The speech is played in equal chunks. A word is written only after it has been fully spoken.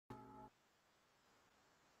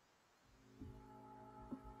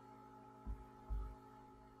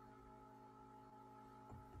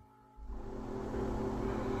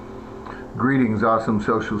Greetings, awesome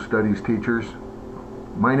social studies teachers.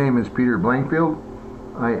 My name is Peter Blankfield.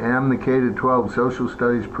 I am the K-12 Social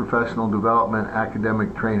Studies Professional Development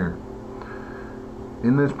Academic Trainer.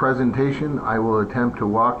 In this presentation, I will attempt to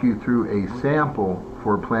walk you through a sample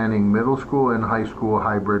for planning middle school and high school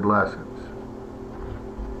hybrid lessons.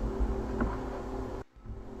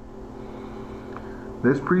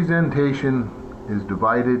 This presentation is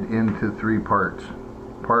divided into three parts.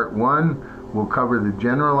 Part 1 will cover the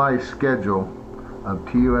generalized schedule of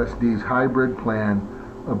TUSD's hybrid plan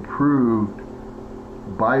approved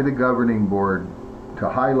by the governing board to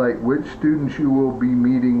highlight which students you will be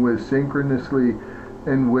meeting with synchronously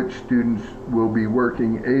and which students will be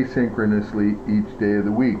working asynchronously each day of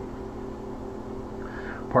the week.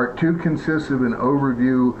 Part 2 consists of an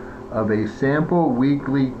overview of a sample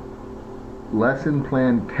weekly lesson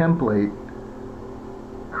plan template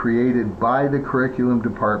created by the curriculum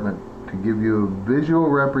department to give you a visual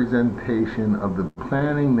representation of the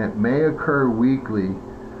planning that may occur weekly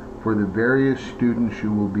for the various students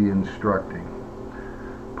you will be instructing.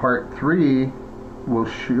 Part 3 will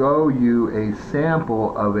show you a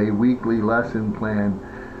sample of a weekly lesson plan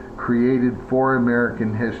created for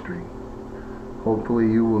American history.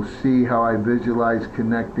 Hopefully you will see how I visualize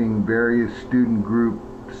connecting various student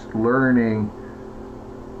groups learning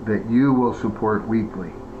that you will support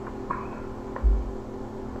weekly.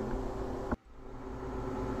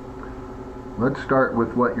 Let's start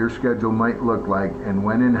with what your schedule might look like and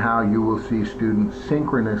when and how you will see students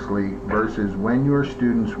synchronously versus when your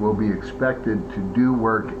students will be expected to do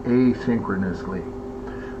work asynchronously.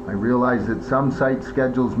 I realize that some site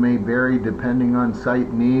schedules may vary depending on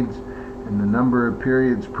site needs and the number of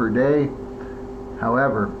periods per day.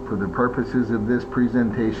 However, for the purposes of this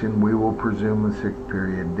presentation, we will presume a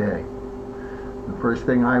 6-period day. The first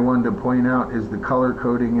thing I want to point out is the color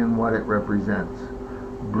coding and what it represents.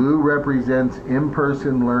 Blue represents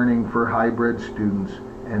in-person learning for hybrid students,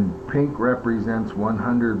 and pink represents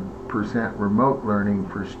 100% remote learning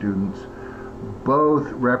for students. Both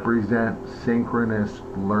represent synchronous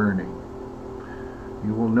learning.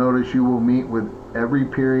 You will notice you will meet with every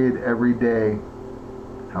period every day.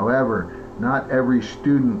 However, not every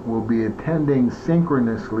student will be attending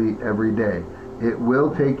synchronously every day. It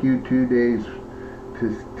will take you 2 days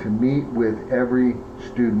to meet with every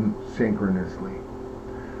student synchronously.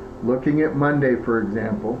 Looking at Monday, for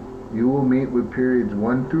example, you will meet with periods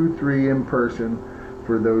 1 through 3 in person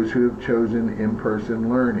for those who have chosen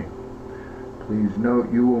in-person learning. Please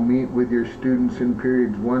note you will meet with your students in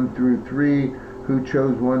periods 1 through 3 who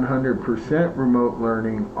chose 100% remote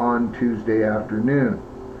learning on Tuesday afternoon.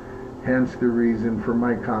 Hence the reason for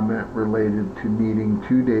my comment related to needing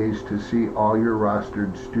 2 days to see all your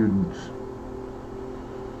rostered students.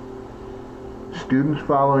 Students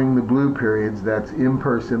following the blue periods, that's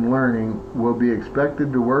in-person learning, will be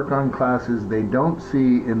expected to work on classes they don't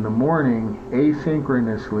see in the morning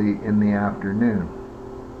asynchronously in the afternoon.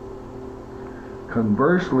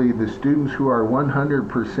 Conversely, the students who are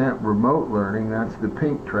 100% remote learning, that's the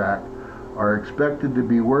pink track, are expected to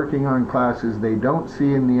be working on classes they don't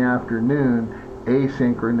see in the afternoon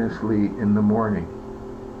asynchronously in the morning.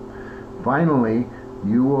 Finally,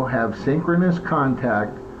 you will have synchronous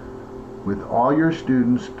contact with all your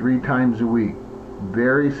students 3 times a week,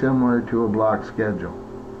 very similar to a block schedule.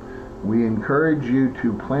 We encourage you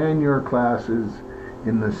to plan your classes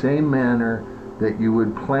in the same manner that you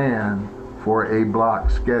would plan for a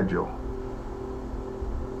block schedule.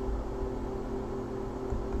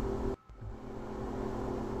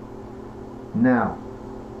 Now,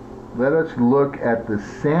 let us look at the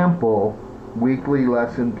sample weekly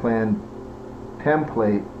lesson plan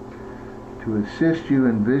template to assist you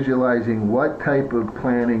in visualizing what type of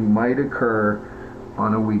planning might occur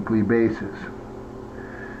on a weekly basis.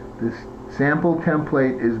 This sample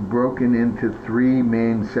template is broken into 3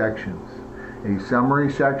 main sections: a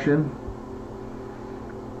summary section,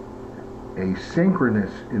 a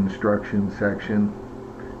synchronous instruction section,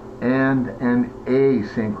 and an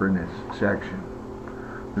asynchronous section.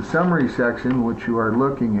 The summary section, which you are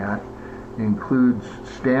looking at, includes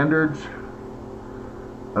standards,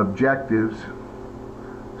 objectives,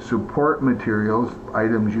 support materials,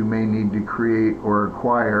 items you may need to create or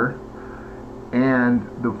acquire, and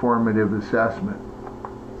the formative assessment.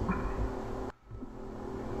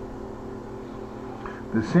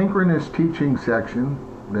 The synchronous teaching section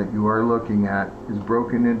that you are looking at is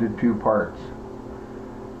broken into 2 parts: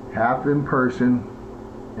 half in person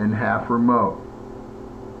and half remote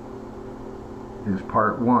is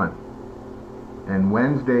part 1. And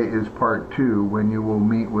Wednesday is part 2, when you will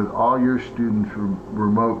meet with all your students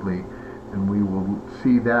remotely, and we will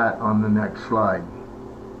see that on the next slide.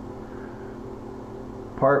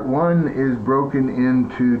 Part 1 is broken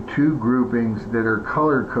into 2 groupings that are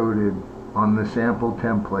color-coded on the sample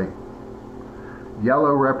template.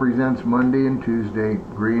 Yellow represents Monday and Tuesday,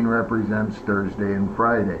 green represents Thursday and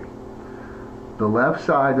Friday. The left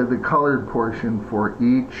side of the colored portion for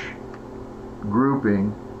each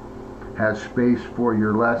grouping has space for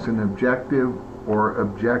your lesson objective or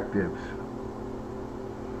objectives.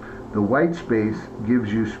 The white space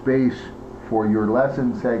gives you space for your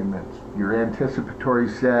lesson segments, your anticipatory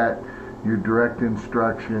set, your direct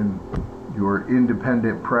instruction, your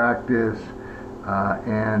independent practice,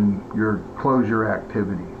 and your closure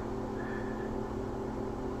activity.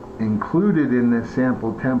 Included in this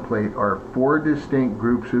sample template are 4 distinct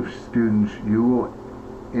groups of students you will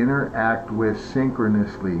interact with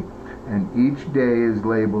synchronously, and each day is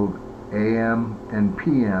labeled AM and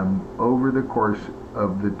PM over the course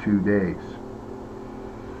of the 2 days.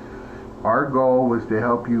 Our goal was to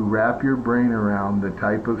help you wrap your brain around the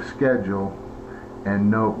type of schedule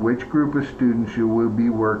and note which group of students you will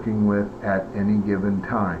be working with at any given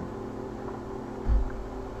time.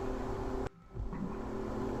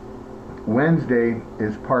 Wednesday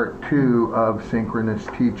is part 2 of synchronous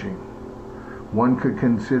teaching. One could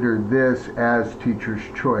consider this as teacher's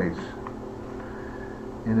choice.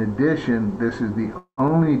 In addition, this is the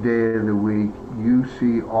only day of the week you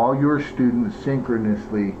see all your students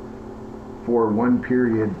synchronously for 1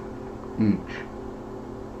 period each.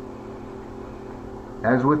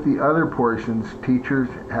 As with the other portions, teachers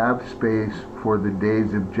have space for the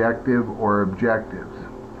day's objective or objectives.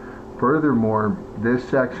 Furthermore, this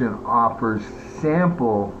section offers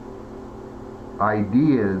sample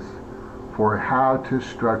ideas for how to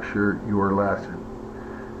structure your lesson.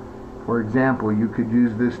 For example, you could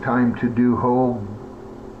use this time to do whole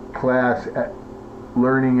class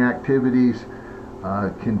learning activities,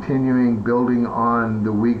 continuing building on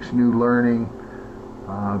the week's new learning.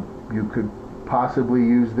 You could possibly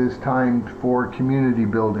use this time for community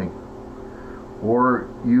building, or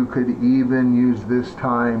you could even use this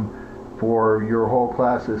time for your whole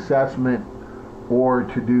class assessment or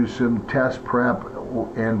to do some test prep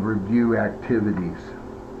and review activities.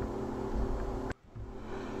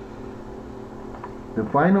 The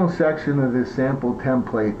final section of this sample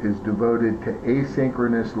template is devoted to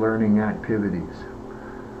asynchronous learning activities.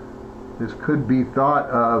 This could be thought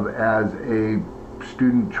of as a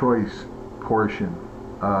student choice portion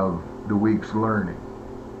of the week's learning.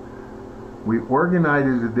 We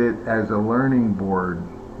organized it as a learning board,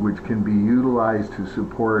 which can be utilized to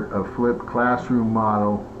support a flipped classroom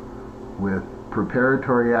model with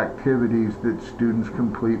preparatory activities that students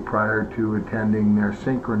complete prior to attending their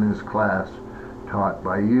synchronous class taught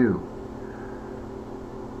by you.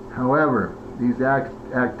 However, these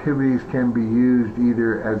activities can be used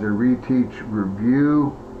either as a reteach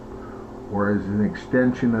review or as an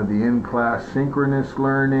extension of the in-class synchronous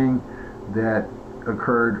learning that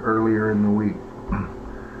occurred earlier in the week.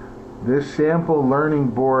 This sample learning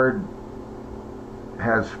board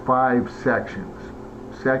has 5 sections.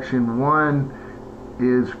 Section 1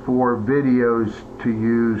 is for videos to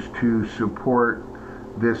use to support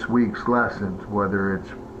this week's lessons, whether it's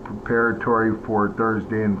preparatory for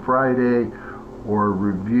Thursday and Friday, or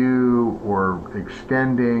review, or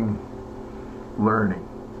extending learning.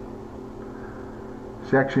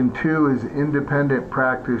 Section 2 is independent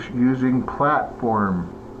practice using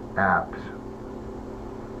platform apps.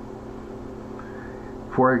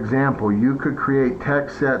 For example, you could create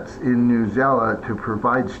text sets in Newsela to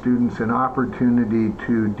provide students an opportunity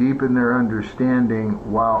to deepen their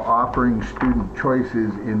understanding while offering student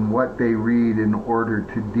choices in what they read in order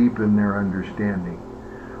to deepen their understanding.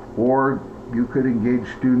 Or you could engage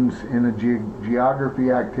students in a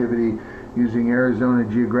geography activity using Arizona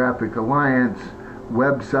Geographic Alliance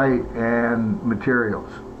website and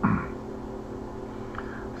materials.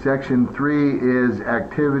 Section 3 is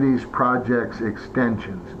activities, projects,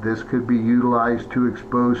 extensions. This could be utilized to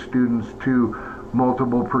expose students to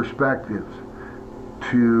multiple perspectives,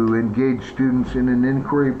 to engage students in an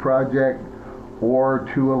inquiry project, or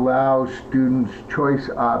to allow students choice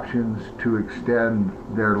options to extend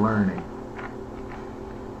their learning.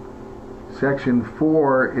 Section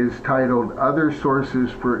 4 is titled Other Sources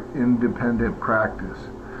for Independent Practice.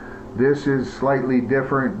 This is slightly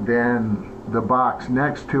different than the box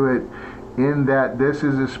next to it in that this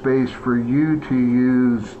is a space for you to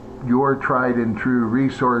use your tried and true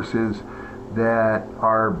resources that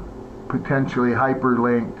are potentially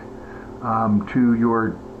hyperlinked to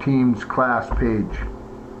your team's class page.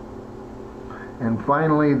 And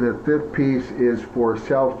finally, the 5th piece is for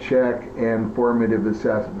self-check and formative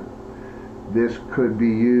assessment. This could be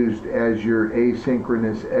used as your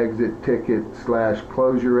asynchronous exit ticket /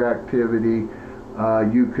 closure activity.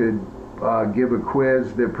 You could give a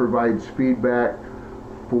quiz that provides feedback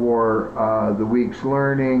for the week's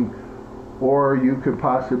learning, or you could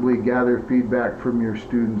possibly gather feedback from your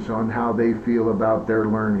students on how they feel about their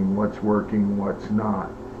learning, what's working, what's not.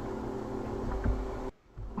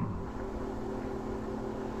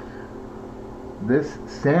 This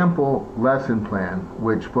sample lesson plan,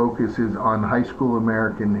 which focuses on high school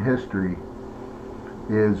American history,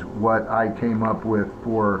 is what I came up with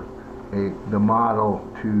for the model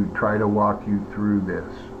to try to walk you through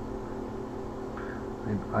this.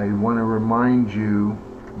 I want to remind you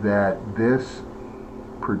that this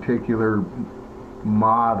particular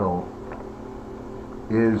model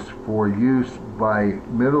is for use by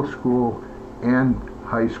middle school and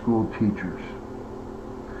high school teachers.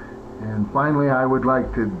 And finally, I would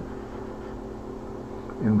like to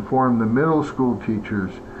inform the middle school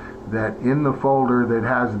teachers that in the folder that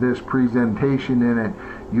has this presentation in it,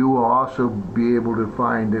 you will also be able to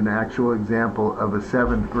find an actual example of a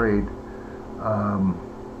 7th grade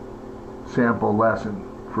sample lesson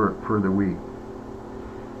for the week.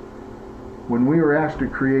 When we were asked to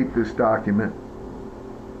create this document,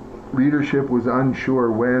 leadership was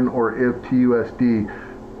unsure when or if TUSD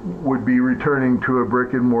would be returning to a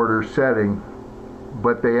brick and mortar setting,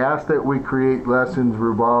 but they asked that we create lessons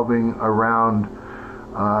revolving around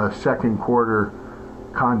second quarter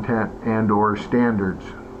content and or standards.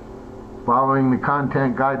 Following the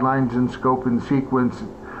content guidelines in scope and sequence,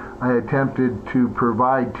 I attempted to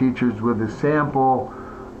provide teachers with a sample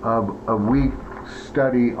of a week's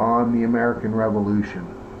study on the American Revolution.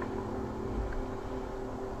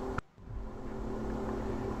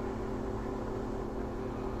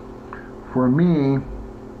 For me,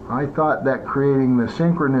 I thought that creating the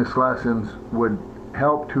synchronous lessons would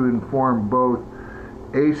help to inform both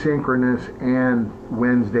asynchronous and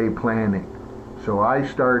Wednesday planning. So I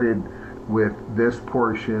started with this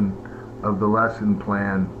portion of the lesson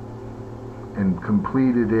plan and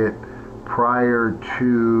completed it prior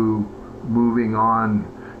to moving on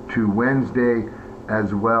to Wednesday,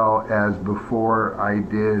 as well as before I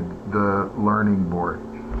did the learning board.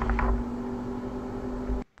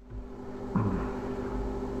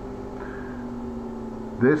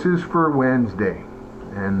 This is for Wednesday,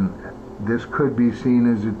 and this could be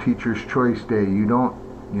seen as a teacher's choice day.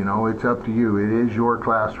 It's up to you. It is your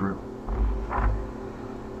classroom.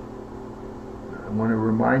 I want to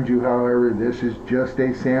remind you, however, this is just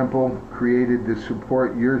a sample created to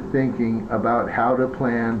support your thinking about how to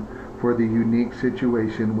plan for the unique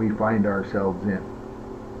situation we find ourselves in.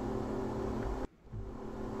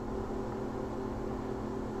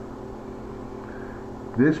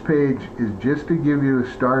 This page is just to give you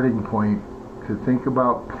a starting point to think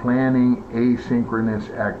about planning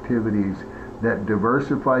asynchronous activities that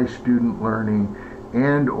diversify student learning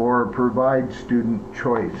and or provide student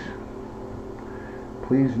choice.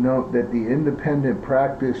 Please note that the independent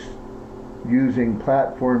practice using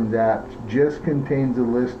platforms apps just contains a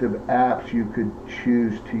list of apps you could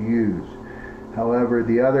choose to use. However,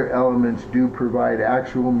 the other elements do provide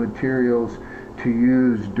actual materials to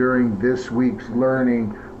use during this week's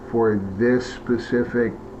learning for this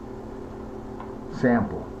specific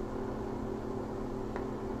sample.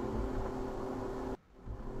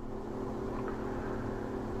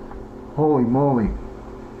 Holy moly,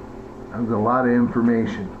 that was a lot of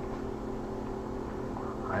information.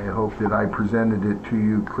 I hope that I presented it to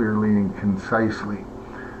you clearly and concisely.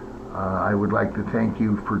 I would like to thank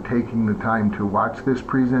you for taking the time to watch this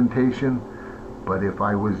presentation. But if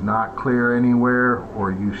I was not clear anywhere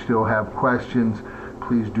or you still have questions,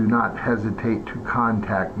 please do not hesitate to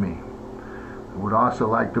contact me. I would also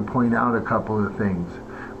like to point out a couple of things.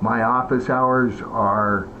 My office hours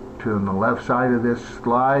are to the left side of this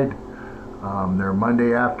slide. They're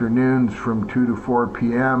Monday afternoons from 2 to 4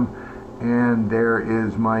 p.m. and there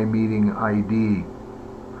is my meeting ID.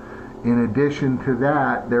 In addition to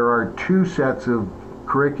that, there are 2 sets of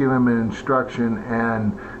curriculum and instruction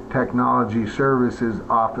and technology services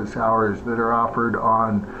office hours that are offered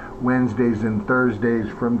on Wednesdays and Thursdays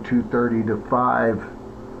from 2:30 to 5,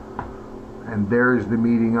 and there's the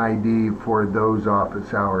meeting ID for those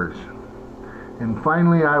office hours. And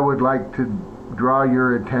finally, I would like to draw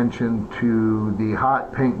your attention to the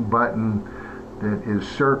hot pink button that is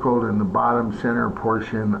circled in the bottom center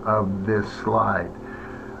portion of this slide.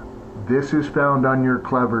 This is found on your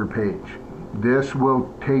Clever page. This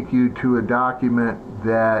will take you to a document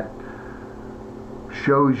that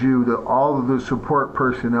shows you all of the support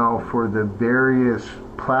personnel for the various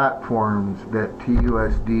platforms that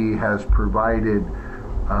TUSD has provided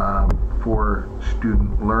for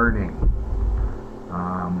student learning.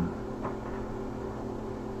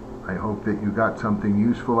 I hope that you got something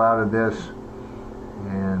useful out of this,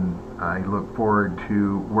 and I look forward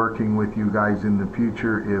to working with you guys in the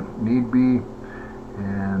future if need be,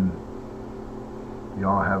 and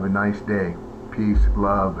y'all have a nice day. Peace,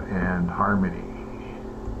 love, and harmony.